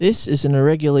This is an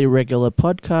irregularly regular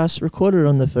podcast recorded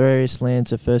on the various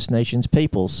lands of First Nations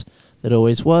peoples that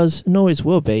always was and always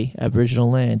will be Aboriginal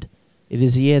land. It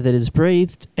is the air that is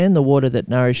breathed and the water that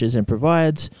nourishes and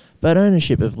provides, but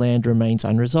ownership of land remains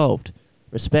unresolved.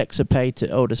 Respects are paid to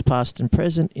elders past and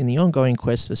present in the ongoing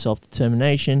quest for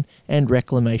self-determination and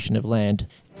reclamation of land.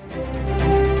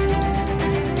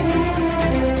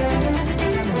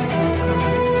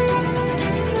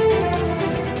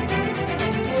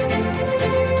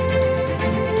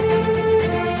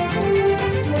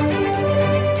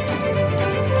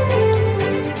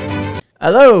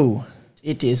 Hello,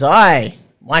 it is I,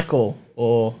 Michael,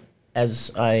 or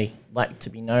as I like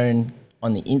to be known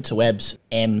on the interwebs,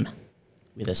 M,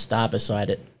 with a star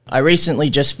beside it. I recently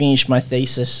just finished my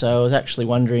thesis, so I was actually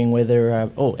wondering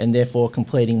whether, and therefore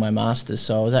completing my master's,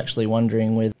 so I was actually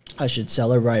wondering whether I should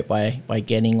celebrate by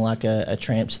getting like a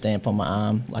tramp stamp on my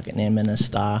arm, like an M and a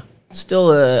star.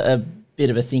 Still a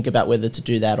bit of a think about whether to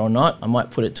do that or not. I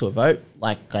might put it to a vote,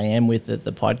 like I am with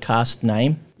the podcast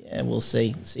name. And we'll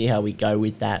see how we go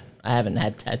with that. I haven't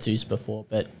had tattoos before,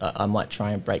 but I might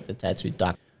try and break the tattoo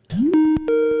duck.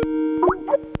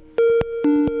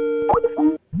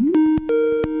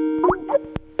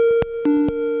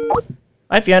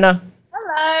 Hi, Fiona.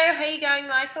 Hello, how are you going,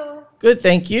 Michael? Good,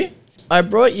 thank you. I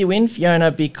brought you in, Fiona,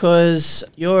 because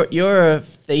you're a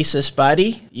thesis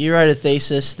buddy. You wrote a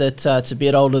thesis that's a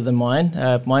bit older than mine.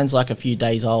 Mine's like a few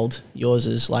days old. Yours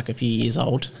is like a few years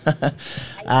old.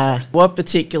 What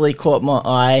particularly caught my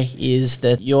eye is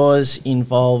that yours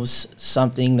involves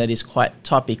something that is quite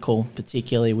topical,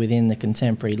 particularly within the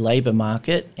contemporary labour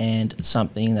market, and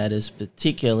something that has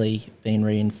particularly been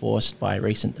reinforced by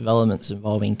recent developments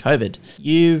involving COVID.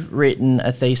 You've written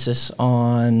a thesis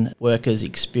on workers'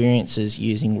 experiences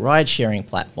using ride-sharing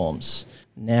platforms.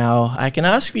 Now, I can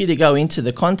ask you to go into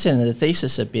the content of the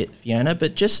thesis a bit, Fiona,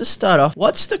 but just to start off,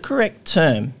 what's the correct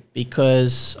term?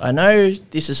 Because I know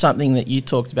this is something that you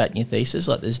talked about in your thesis,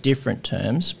 like there's different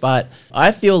terms, but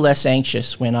I feel less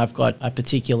anxious when I've got a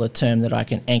particular term that I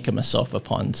can anchor myself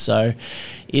upon. So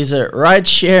is it ride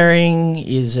sharing?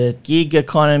 Is it gig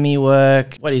economy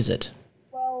work? What is it?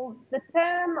 Well, the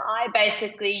term I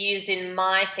basically used in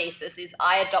my thesis is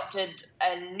I adopted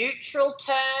a neutral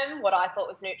term, what I thought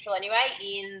was neutral anyway,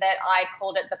 in that I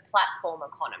called it the platform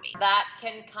economy. That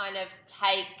can kind of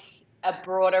take a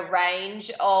broader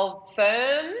range of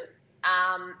firms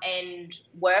and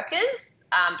workers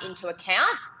into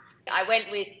account. I went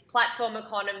with platform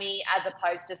economy as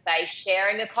opposed to, say,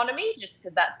 sharing economy, just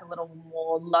because that's a little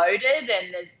more loaded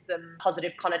and there's some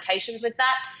positive connotations with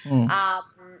that.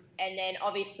 And then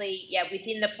obviously,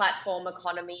 within the platform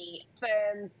economy,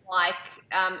 firms like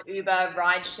Uber,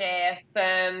 rideshare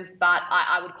firms, but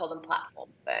I would call them platform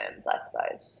firms, I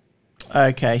suppose.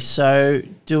 Okay, so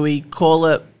do we call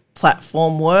it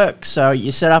platform work? So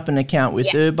you set up an account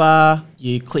with Uber,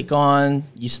 you click on,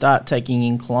 you start taking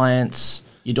in clients,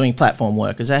 you're doing platform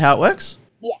work. Is that how it works?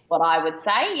 Yeah, what I would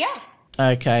say, yeah.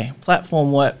 Okay,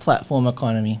 platform work, platform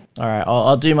economy. All right,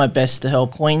 I'll do my best to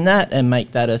help coin that and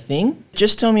make that a thing.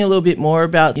 Just tell me a little bit more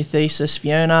about your thesis,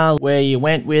 Fiona, where you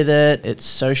went with it, its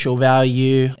social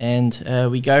value, and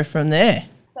we go from there.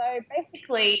 So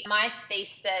basically, my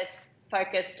thesis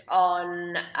focused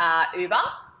on Uber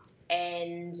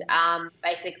and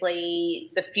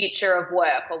basically the future of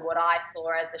work, or what I saw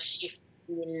as a shift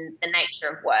in the nature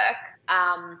of work.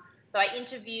 So I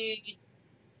interviewed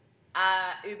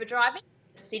Uber drivers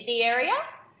in the Sydney area,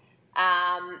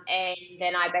 and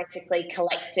then I basically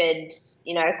collected,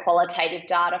 qualitative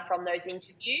data from those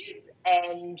interviews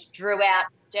and drew out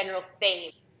general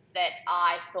themes that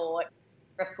I thought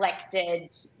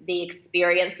reflected the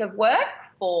experience of work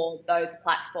for those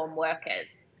platform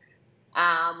workers.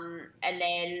 And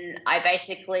then I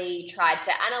basically tried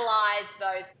to analyse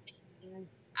those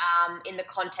things in the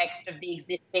context of the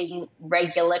existing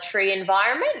regulatory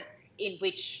environment in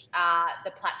which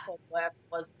the platform work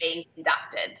was being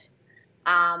conducted.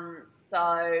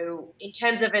 So in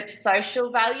terms of its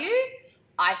social value,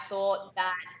 I thought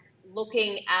that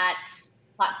looking at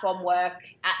platform work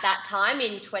at that time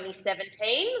in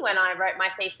 2017, when I wrote my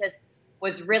thesis,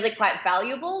 was really quite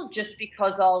valuable just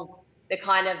because of the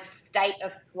kind of state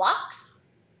of flux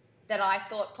that I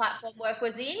thought platform work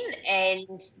was in,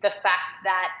 and the fact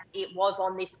that it was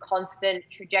on this constant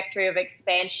trajectory of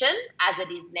expansion as it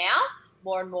is now.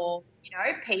 More and more,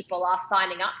 people are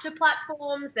signing up to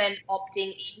platforms and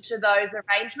opting into those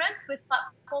arrangements with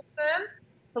platform firms.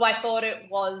 So I thought it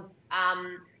was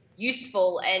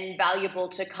useful and valuable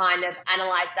to kind of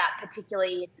analyse that,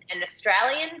 particularly in an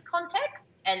Australian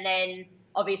context, and then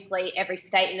obviously every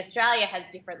state in Australia has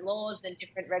different laws and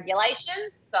different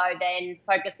regulations. So then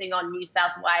focusing on New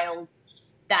South Wales,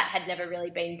 that had never really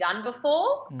been done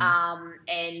before.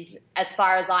 And as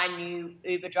far as I knew,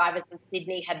 Uber drivers in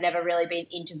Sydney had never really been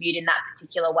interviewed in that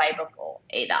particular way before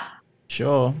either.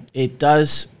 Sure. It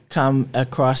does come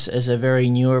across as a very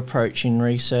new approach in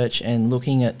research and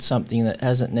looking at something that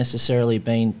hasn't necessarily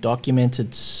been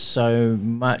documented so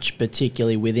much,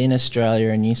 particularly within Australia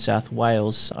and New South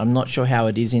Wales. I'm not sure how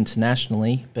it is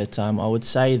internationally, but I would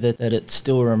say that it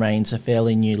still remains a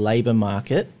fairly new labour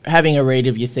market. Having a read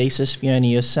of your thesis, Fiona,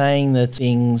 you're saying that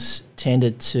things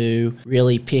tended to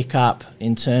really pick up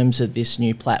in terms of this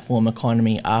new platform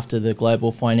economy after the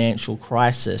global financial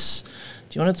crisis.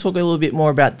 Do you want to talk a little bit more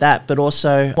about that, but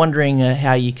also wondering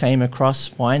how you came across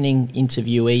finding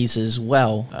interviewees as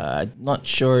well? Not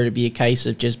sure it'd be a case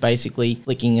of just basically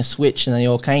flicking a switch and they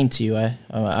all came to you.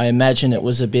 I imagine it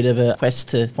was a bit of a quest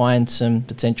to find some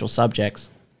potential subjects.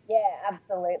 Yeah,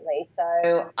 absolutely.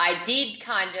 So I did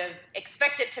kind of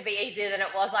expect it to be easier than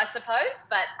it was, I suppose,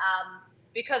 but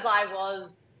because I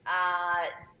was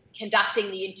conducting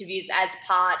the interviews as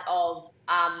part of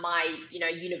my,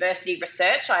 university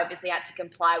research, I obviously had to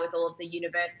comply with all of the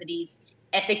university's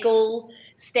ethical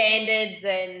standards,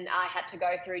 and I had to go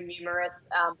through numerous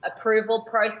approval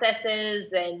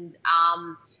processes and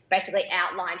basically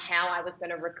outline how I was going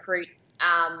to recruit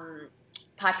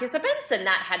participants, and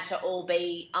that had to all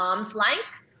be arm's length.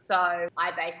 So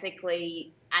I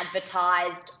basically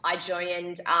advertised. I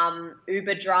joined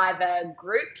Uber driver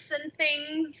groups and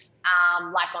things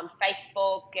like on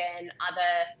Facebook and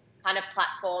other kind of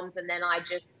platforms, and then I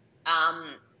just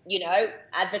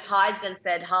advertised and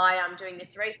said, hi, I'm doing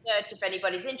this research, if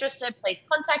anybody's interested, please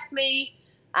contact me.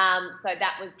 So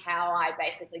that was how I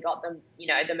basically got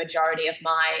the majority of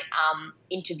my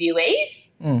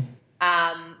interviewees.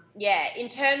 In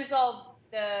terms of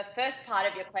the first part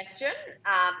of your question,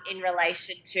 in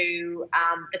relation to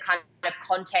the kind of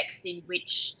context in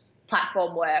which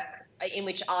platform work, in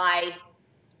which I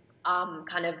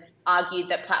kind of argued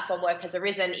that platform work has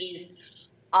arisen, is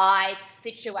I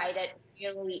situate it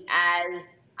really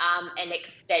as an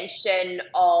extension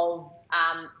of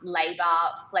labour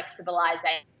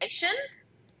flexibilisation.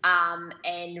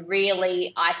 And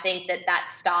really, I think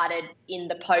that started in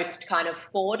the post kind of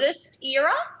Fordist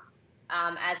era,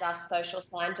 as us social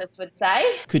scientists would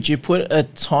say. Could you put a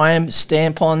time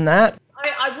stamp on that?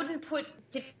 I wouldn't put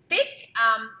specific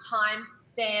time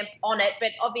stamp on it,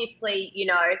 but obviously,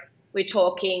 we're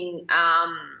talking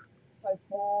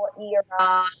post-war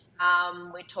era.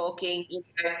 We're talking,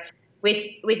 with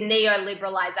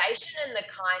neoliberalisation and the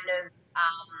kind of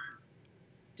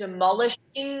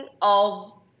demolishing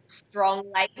of strong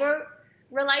labour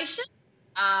relations.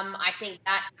 I think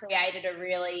that created a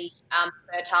really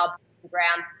fertile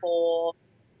ground for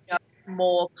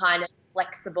more kind of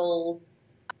flexible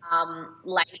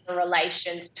labour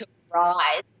relations to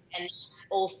rise, and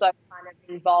also kind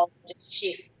of involved a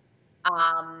shift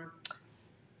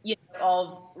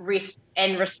of risk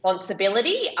and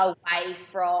responsibility away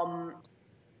from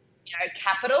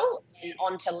capital and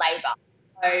onto labour.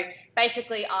 So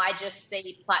basically, I just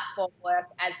see platform work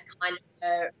as kind of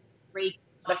a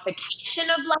recodification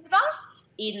of labour,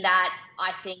 in that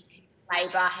I think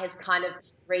labour has kind of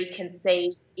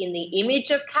reconceived in the image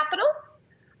of capital,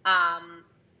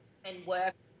 and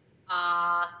work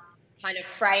are kind of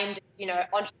framed as,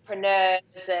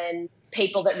 entrepreneurs and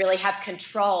people that really have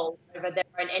control over their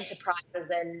own enterprises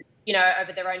and,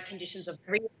 over their own conditions of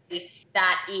really,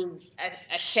 that is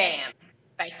a sham,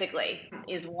 basically,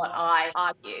 is what I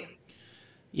argue.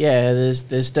 Yeah,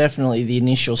 there's definitely the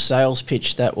initial sales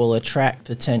pitch that will attract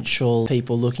potential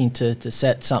people looking to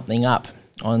set something up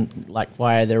on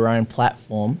via their own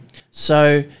platform.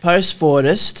 So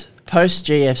post-Fordist,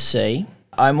 post-GFC,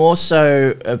 I'm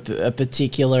also a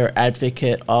particular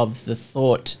advocate of the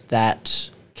thought that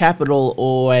capital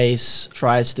always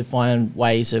tries to find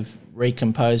ways of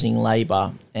recomposing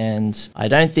labour, and I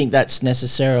don't think that's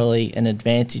necessarily an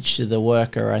advantage to the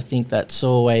worker. I think that's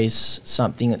always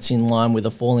something that's in line with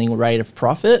a falling rate of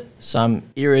profit, some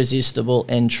irresistible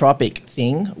entropic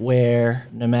thing where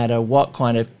no matter what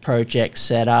kind of project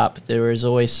set up, there is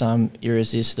always some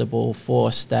irresistible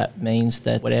force that means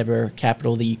that whatever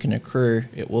capital that you can accrue,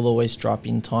 it will always drop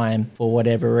in time for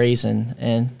whatever reason,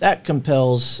 and that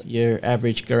compels your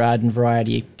average garden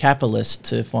variety capitalist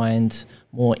to find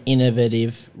more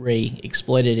innovative,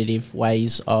 exploitative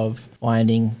ways of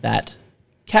finding that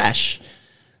cash.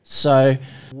 So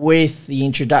with the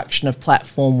introduction of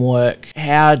platform work,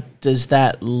 how does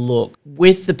that look?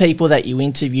 With the people that you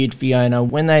interviewed, Fiona,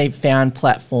 when they found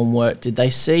platform work, did they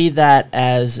see that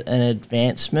as an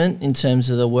advancement in terms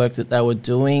of the work that they were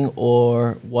doing,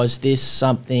 or was this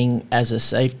something as a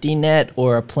safety net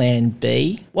or a plan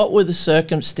B? What were the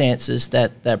circumstances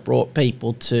that brought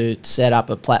people to set up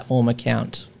a platform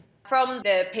account? From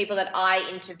the people that I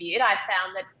interviewed, I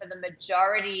found that for the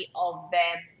majority of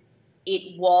them,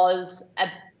 it was a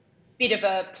bit of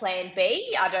a plan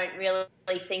B. I don't really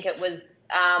think it was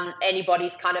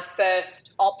anybody's kind of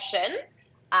first option.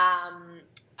 Um,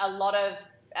 a lot of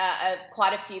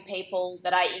quite a few people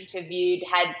that I interviewed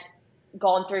had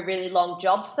gone through really long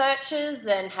job searches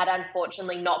and had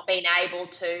unfortunately not been able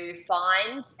to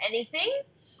find anything.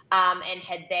 And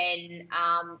had then,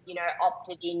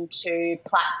 opted into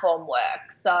platform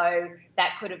work. So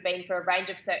that could have been for a range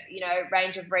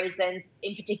of reasons.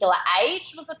 In particular,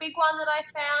 age was a big one that I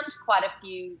found. Quite a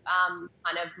few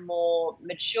kind of more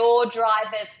mature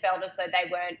drivers felt as though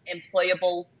they weren't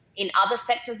employable in other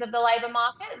sectors of the labour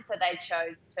market, so they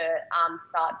chose to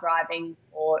start driving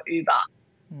for Uber.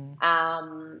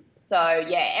 So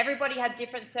yeah, everybody had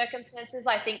different circumstances.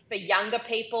 I think for younger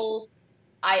people,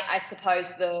 I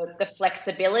suppose the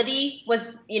flexibility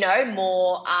was,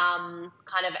 more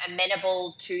kind of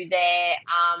amenable to their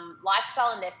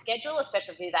lifestyle and their schedule,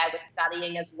 especially if they were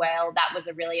studying as well. That was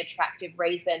a really attractive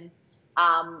reason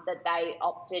that they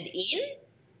opted in.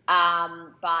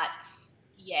 But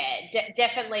yeah,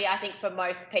 definitely, I think for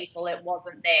most people, it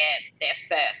wasn't their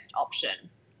first option.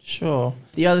 Sure.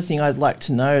 The other thing I'd like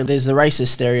to know, there's the racist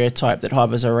stereotype that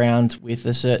hovers around with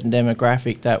a certain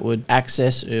demographic that would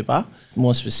access Uber,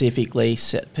 more specifically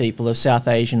people of South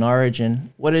Asian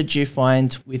origin. What did you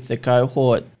find with the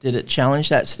cohort? Did it challenge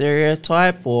that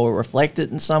stereotype or reflect it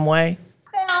in some way?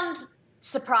 I found,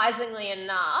 surprisingly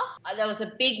enough, there was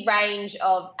a big range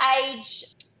of age.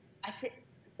 I think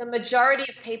the majority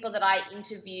of people that I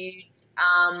interviewed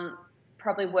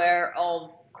probably were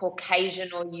of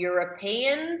Caucasian or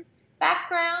European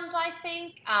background, I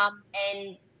think.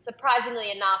 And surprisingly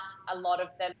enough, a lot of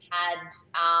them had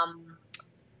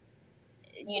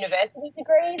university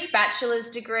degrees, bachelor's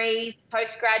degrees,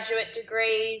 postgraduate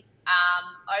degrees.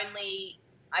 Only,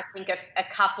 I think, a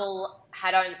couple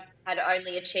had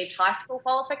only achieved high school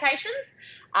qualifications.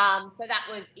 So that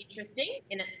was interesting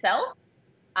in itself.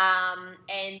 And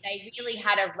they really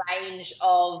had a range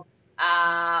of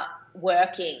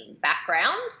working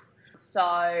backgrounds.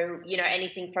 So,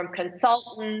 anything from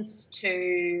consultants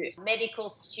to medical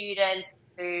students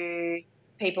to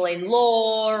people in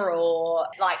law, or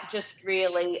like just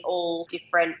really all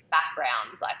different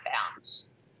backgrounds I found.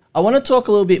 I want to talk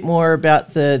a little bit more about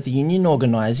the union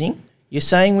organising. You're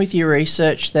saying with your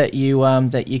research that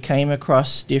you came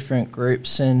across different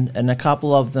groups and a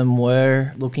couple of them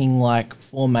were looking like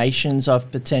formations of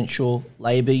potential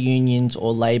labour unions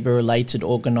or labour-related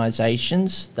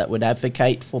organisations that would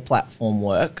advocate for platform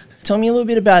work. Tell me a little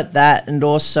bit about that, and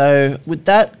also with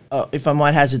that, if I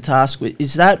might hazard to ask,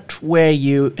 is that where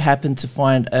you happen to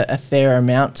find a fair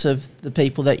amount of the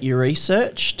people that you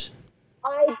researched?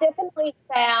 I definitely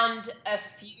found a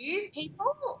few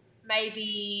people,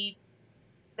 maybe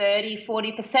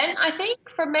 30-40%, I think,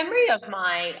 from memory, of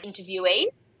my interviewees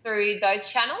through those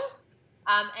channels.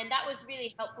 And that was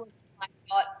really helpful. I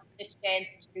got the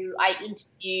chance to, I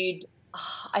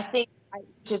think I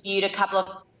interviewed a couple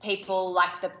of people, like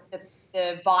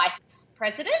the vice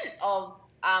president of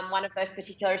one of those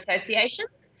particular associations.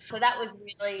 So that was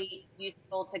really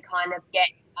useful to kind of get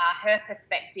her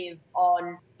perspective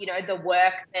on, the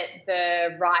work that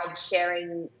the ride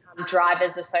sharing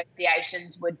drivers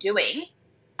associations were doing.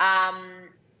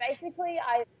 Basically,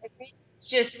 I really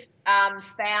just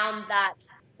found that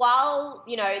while,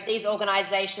 these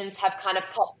organisations have kind of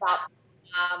popped up,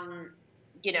 um,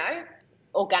 you know,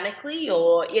 organically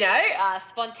or,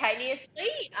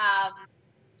 spontaneously,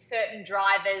 certain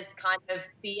drivers kind of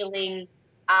feeling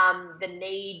the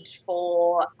need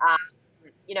for, a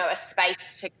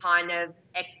space to kind of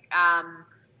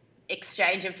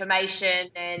exchange information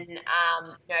and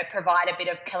provide a bit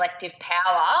of collective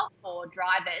power for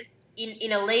drivers.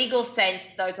 In a legal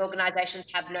sense, those organisations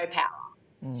have no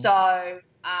power. So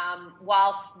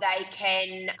whilst they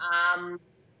can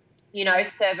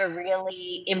serve a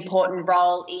really important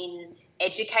role in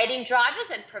educating drivers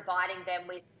and providing them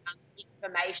with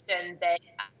information that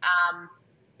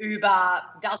Uber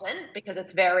doesn't, because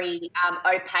it's very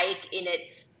opaque in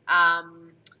its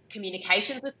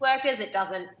communications with workers. It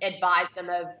doesn't advise them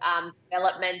of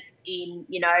developments in,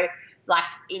 like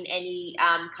in any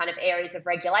kind of areas of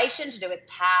regulation to do with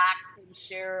tax,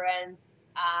 insurance,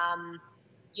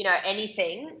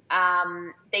 anything,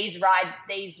 these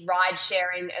ride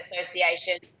sharing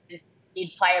associations did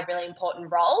play a really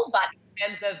important role. But in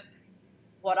terms of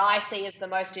what I see as the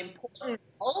most important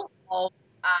role of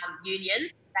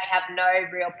unions, they have no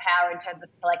real power in terms of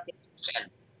collective action.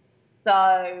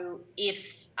 So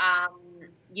if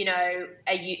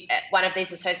one of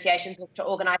these associations was to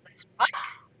organise a strike,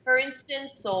 for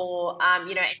instance, or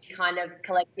any kind of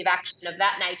collective action of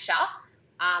that nature,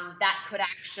 that could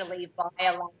actually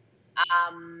violate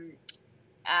um,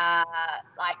 uh,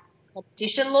 like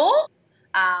competition law,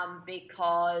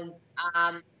 because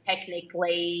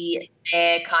technically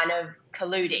they're kind of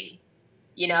colluding,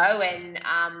 and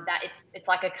that it's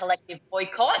like a collective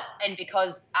boycott. And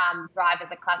because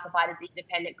drivers are classified as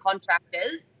independent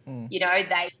contractors,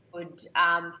 they could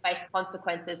face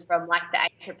consequences from like the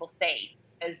ACCC,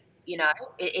 as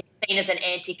it's seen as an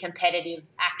anti-competitive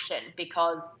action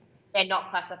because they're not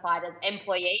classified as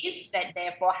employees that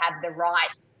therefore have the right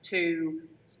to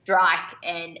strike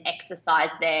and exercise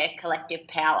their collective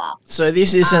power. So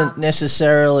this isn't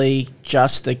necessarily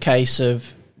just a case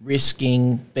of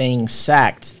risking being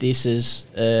sacked. This is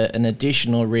an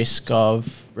additional risk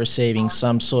of receiving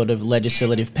some sort of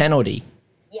legislative penalty.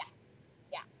 Yeah,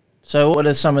 yeah. So what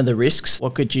are some of the risks?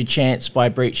 What could you chance by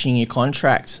breaching your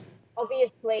contract?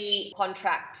 Obviously,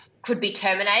 contract could be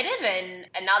terminated, and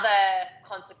another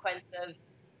consequence of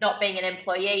not being an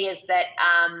employee is that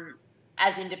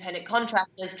as independent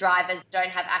contractors, drivers don't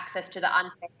have access to the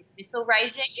unfair dismissal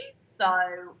regime.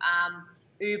 So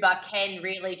Uber can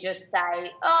really just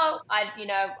say, "Oh, I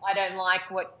don't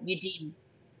like what you did.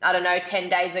 I don't know, 10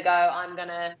 days ago. I'm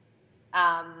gonna,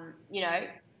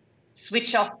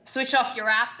 switch off your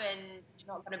app, and you're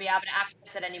not going to be able to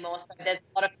access it anymore." So there's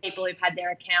a lot of people who've had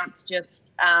their accounts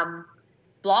just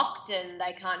blocked and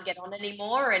they can't get on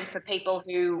anymore. And for people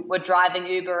who were driving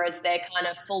Uber as their kind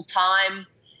of full-time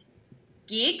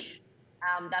gig,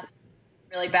 that's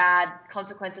really bad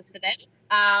consequences for them.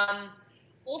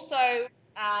 Also,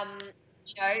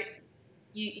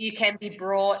 you can be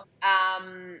brought,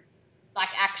 like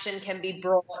action can be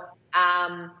brought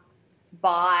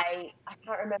by, I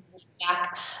can't remember the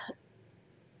exact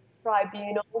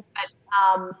tribunal,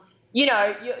 but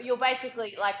you're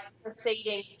basically like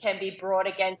proceedings can be brought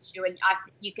against you, and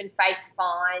you can face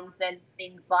fines and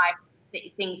things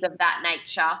of that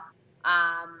nature.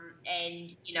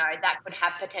 And that could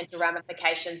have potential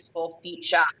ramifications for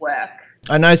future work.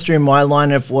 I know through my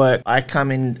line of work, I come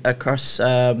in across,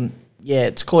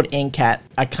 it's called NCAT.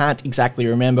 I can't exactly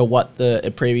remember what the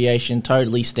abbreviation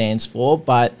totally stands for,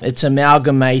 but it's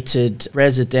amalgamated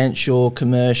residential,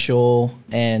 commercial,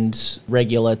 and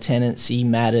regular tenancy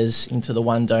matters into the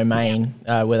one domain,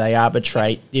 where they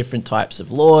arbitrate different types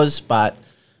of laws, but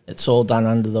it's all done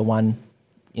under the one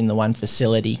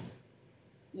facility.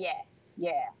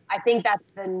 Yeah. I think that's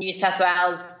the New South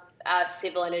Wales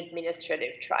Civil and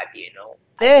Administrative Tribunal.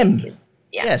 Them.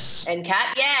 Yes.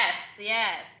 NCAT.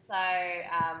 Yes. So,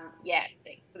 yes,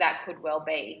 that could well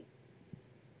be.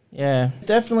 Yeah,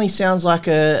 definitely sounds like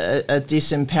a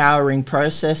disempowering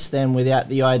process then, without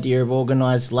the idea of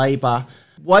organised labour.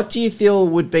 What do you feel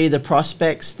would be the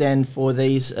prospects then for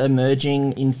these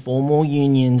emerging informal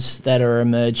unions that are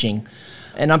emerging?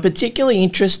 And I'm particularly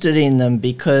interested in them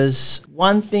because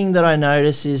one thing that I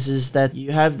notice is that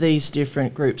you have these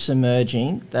different groups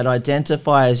emerging that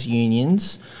identify as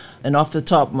unions. And off the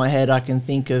top of my head, I can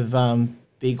think of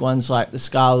big ones like the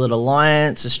Scarlet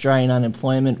Alliance, Australian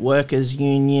Unemployment Workers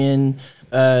Union,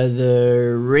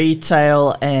 the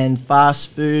Retail and Fast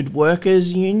Food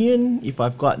Workers Union, if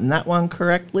I've gotten that one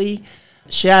correctly.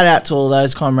 Shout out to all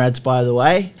those comrades, by the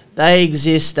way. They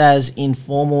exist as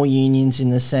informal unions in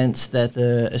the sense that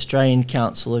the Australian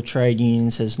Council of Trade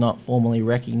Unions has not formally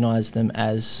recognised them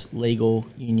as legal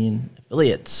union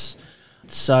affiliates.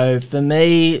 So for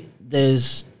me,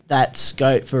 there's that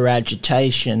scope for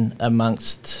agitation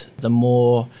amongst the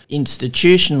more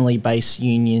institutionally based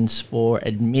unions for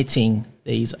admitting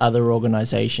these other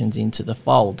organisations into the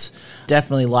fold.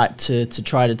 Definitely like to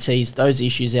try to tease those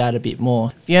issues out a bit more.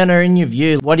 Fiona, in your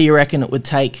view, what do you reckon it would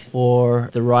take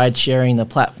for the ride sharing, the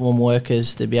platform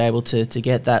workers to be able to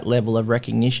get that level of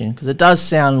recognition? Because it does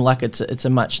sound like it's a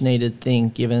much needed thing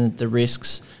given the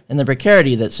risks and the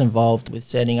precarity that's involved with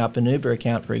setting up an Uber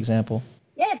account, for example.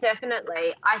 Yeah,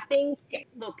 definitely. I think,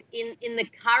 look, in the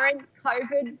current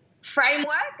COVID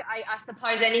framework, I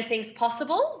suppose anything's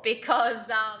possible because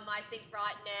I think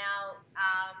right now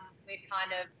we're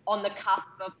kind of on the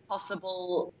cusp of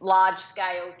possible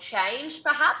large-scale change,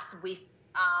 perhaps, with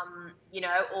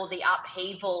all the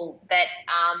upheaval that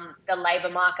the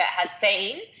labour market has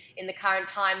seen in the current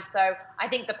time. So I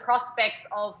think the prospects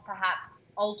of perhaps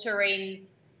altering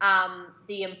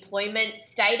the employment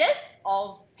status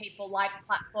of people like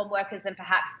platform workers and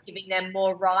perhaps giving them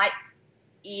more rights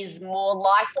is more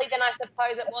likely than I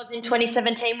suppose it was in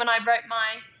 2017 when I wrote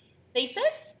my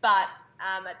thesis. But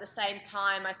at the same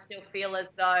time, I still feel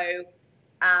as though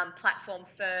platform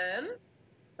firms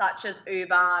such as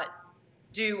Uber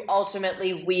do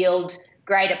ultimately wield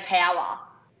greater power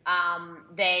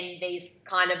than these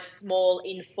kind of small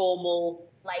informal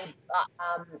labor,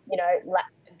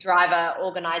 driver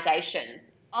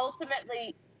organisations.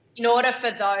 Ultimately, in order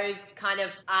for those kind of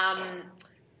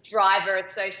driver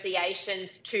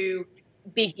associations to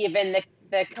be given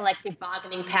the collective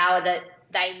bargaining power that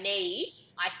they need,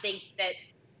 I think that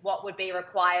what would be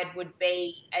required would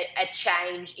be a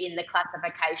change in the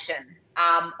classification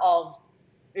of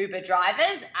Uber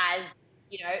drivers as,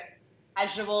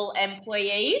 casual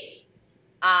employees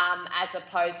as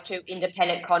opposed to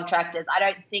independent contractors. I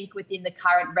don't think within the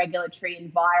current regulatory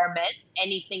environment,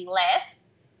 anything less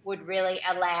would really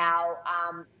allow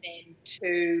them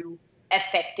to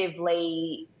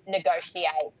effectively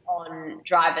negotiate on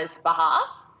drivers' behalf.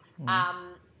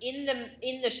 In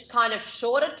the kind of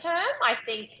shorter term, I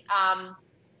think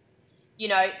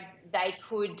they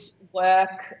could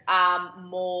work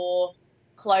more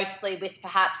closely with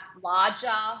perhaps larger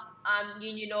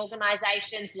union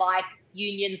organisations like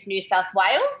Unions New South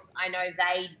Wales. I know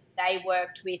they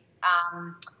worked with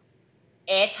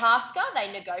Airtasker.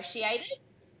 They negotiated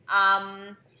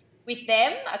with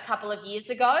them a couple of years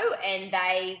ago, and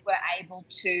they were able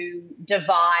to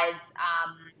devise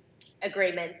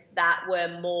agreements that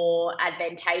were more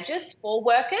advantageous for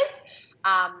workers.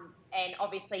 And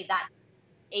obviously, that's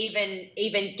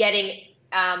even getting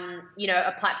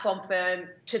a platform firm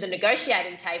to the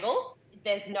negotiating table.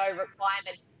 There's no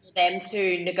requirement for them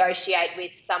to negotiate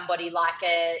with somebody like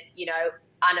a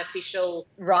unofficial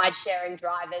ride sharing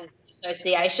drivers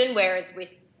association, whereas with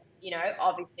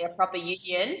obviously a proper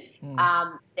union,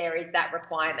 there is that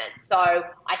requirement. So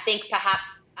I think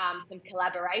perhaps some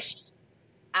collaboration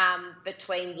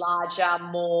between larger,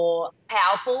 more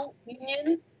powerful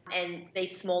unions and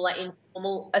these smaller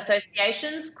informal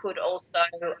associations could also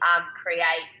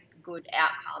create good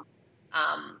outcomes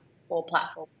for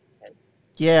platform workers.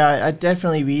 Yeah, I'd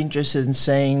definitely be interested in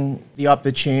seeing the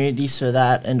opportunities for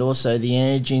that, and also the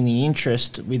energy and the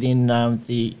interest within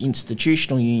the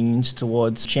institutional unions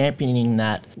towards championing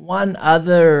that. One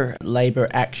other labour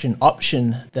action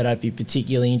option that I'd be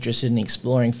particularly interested in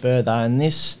exploring further, and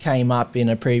this came up in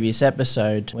a previous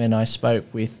episode when I spoke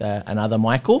with another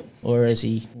Michael, or as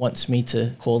he wants me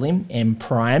to call him, M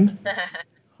Prime.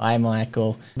 Hi,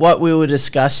 Michael. What we were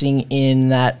discussing in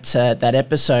that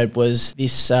episode was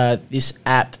this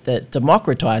app that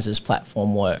democratizes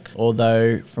platform work.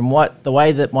 Although, from the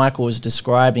way that Michael was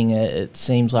describing it, it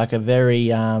seems like a very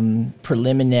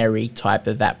preliminary type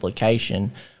of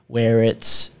application where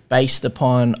it's based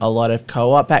upon a lot of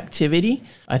co-op activity.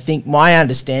 I think my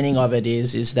understanding of it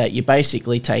is that you're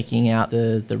basically taking out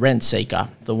the rent seeker,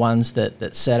 the ones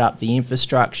that set up the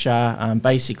infrastructure,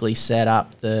 basically set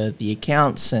up the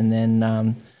accounts and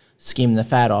then skim the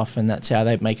fat off, and that's how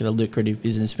they make it a lucrative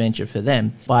business venture for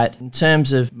them. But in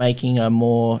terms of making a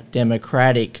more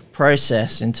democratic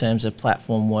process in terms of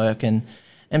platform work, and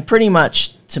pretty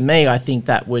much to me, I think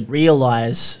that would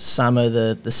realise some of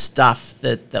the stuff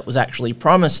that was actually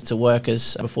promised to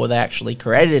workers before they actually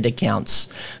created accounts.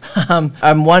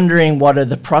 I'm wondering what are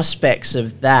the prospects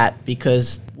of that,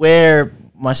 because where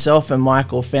myself and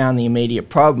Michael found the immediate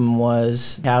problem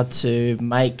was how to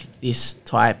make this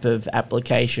type of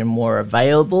application more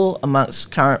available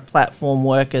amongst current platform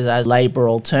workers as labour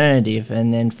alternative.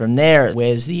 And then from there,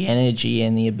 where's the energy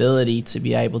and the ability to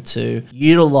be able to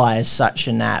utilise such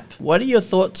an app? What are your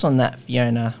thoughts on that,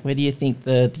 Fiona? Where do you think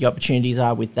the opportunities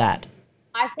are with that?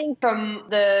 I think from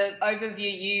the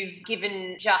overview you've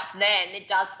given just then, it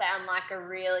does sound like a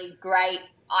really great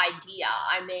idea.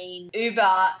 I mean,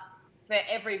 Uber, for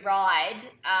every ride,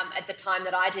 at the time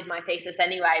that I did my thesis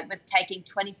anyway, was taking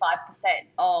 25%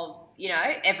 of,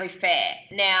 every fare.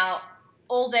 Now,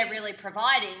 all they're really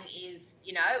providing is,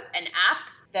 an app,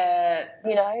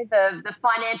 the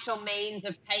financial means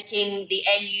of taking the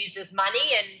end user's money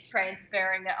and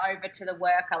transferring it over to the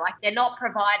worker. Like, they're not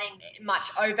providing much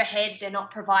overhead, they're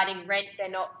not providing rent, they're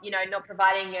not, not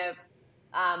providing a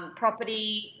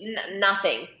property,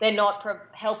 nothing. They're not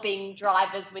helping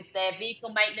drivers with their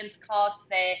vehicle maintenance costs.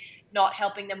 They're not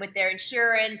helping them with their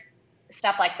insurance,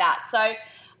 stuff like that. So,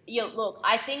 look,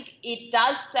 I think it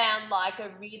does sound like a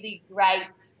really great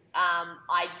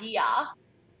idea.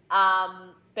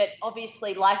 But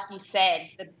obviously, like you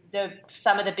said,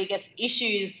 some of the biggest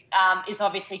issues is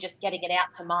obviously just getting it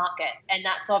out to market. And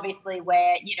that's obviously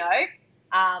where,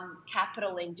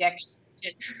 capital injection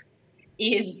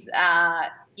is,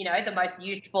 the most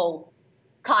useful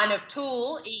kind of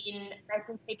tool in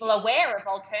making people aware of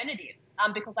alternatives.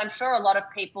 Because I'm sure a lot of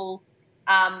people,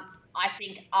 I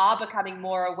think, are becoming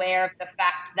more aware of the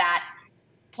fact that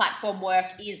platform work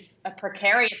is a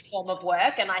precarious form of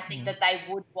work, and I think that they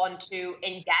would want to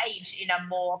engage in a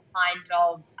more kind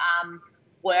of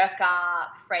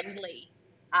worker-friendly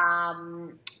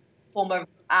form of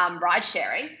ride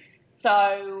sharing.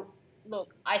 So,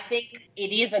 look, I think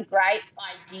it is a great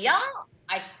idea.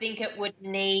 I think it would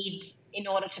need, in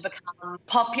order to become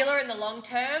popular in the long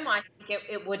term, I think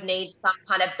it would need some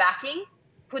kind of backing.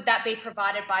 Could that be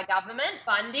provided by government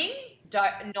funding?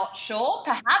 Not sure,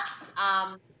 perhaps.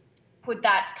 Could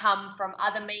that come from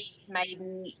other means,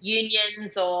 maybe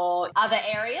unions or other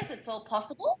areas? It's all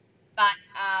possible. But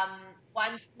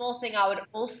one small thing I would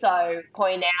also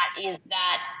point out is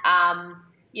that,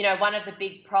 one of the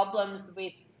big problems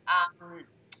with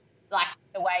like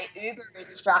the way Uber is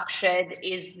structured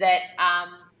is that,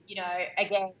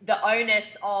 again, the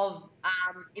onus of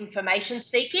information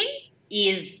seeking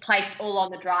is placed all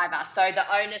on the driver. So the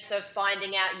onus of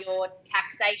finding out your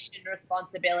taxation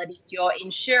responsibilities, your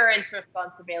insurance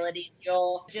responsibilities,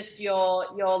 your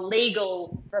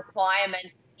legal requirements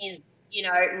is,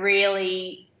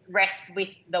 really rests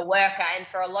with the worker. And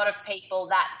for a lot of people,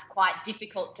 that's quite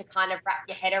difficult to kind of wrap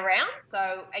your head around.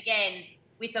 So again,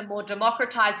 with a more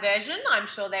democratized version, I'm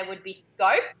sure there would be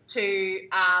scope to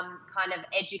kind of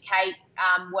educate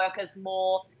workers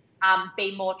more,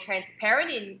 be more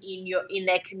transparent in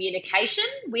their communication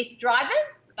with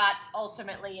drivers. But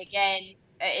ultimately, again,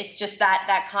 it's just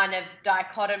that kind of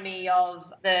dichotomy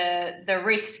of the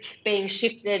risk being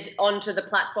shifted onto the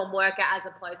platform worker as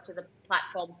opposed to the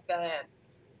platform firm.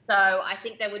 So I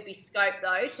think there would be scope,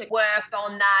 though, to work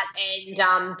on that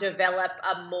and develop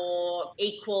a more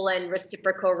equal and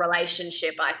reciprocal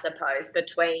relationship, I suppose,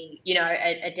 between,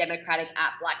 a democratic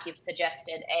app like you've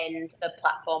suggested and the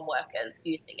platform workers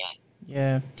using it.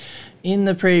 Yeah. In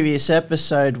the previous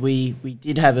episode, we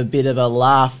did have a bit of a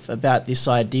laugh about this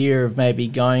idea of maybe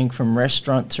going from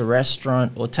restaurant to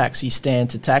restaurant or taxi stand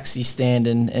to taxi stand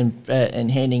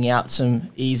and handing out some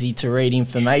easy-to-read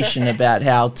information about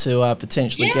how to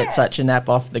potentially get such an app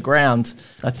off the ground.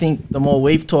 I think the more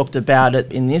we've talked about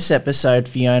it in this episode,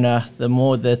 Fiona, the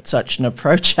more that such an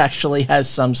approach actually has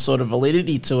some sort of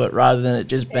validity to it rather than it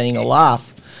just being a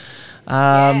laugh.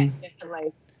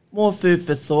 Definitely. More food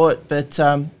for thought, but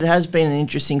it has been an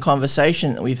interesting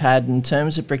conversation that we've had in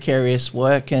terms of precarious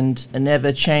work and an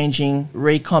ever-changing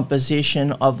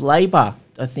recomposition of labour.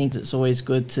 I think it's always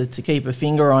good to keep a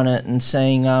finger on it and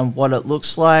seeing what it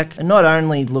looks like, and not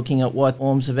only looking at what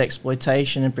forms of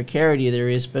exploitation and precarity there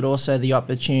is, but also the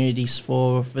opportunities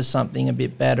for something a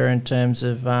bit better in terms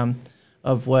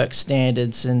of work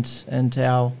standards and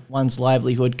how one's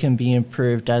livelihood can be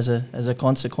improved as a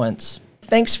consequence.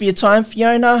 Thanks for your time,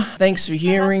 Fiona. Thanks for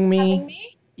hearing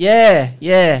me. Yeah.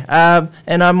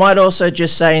 And I might also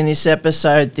just say in this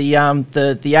episode,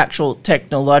 the actual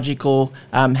technological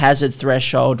hazard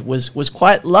threshold was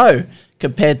quite low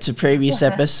compared to previous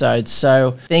episodes.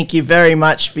 So thank you very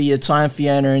much for your time,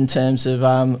 Fiona, in terms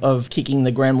of kicking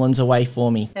the gremlins away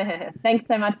for me. Thanks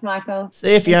so much, Michael.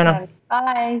 See you, Fiona.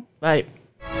 Bye. Bye.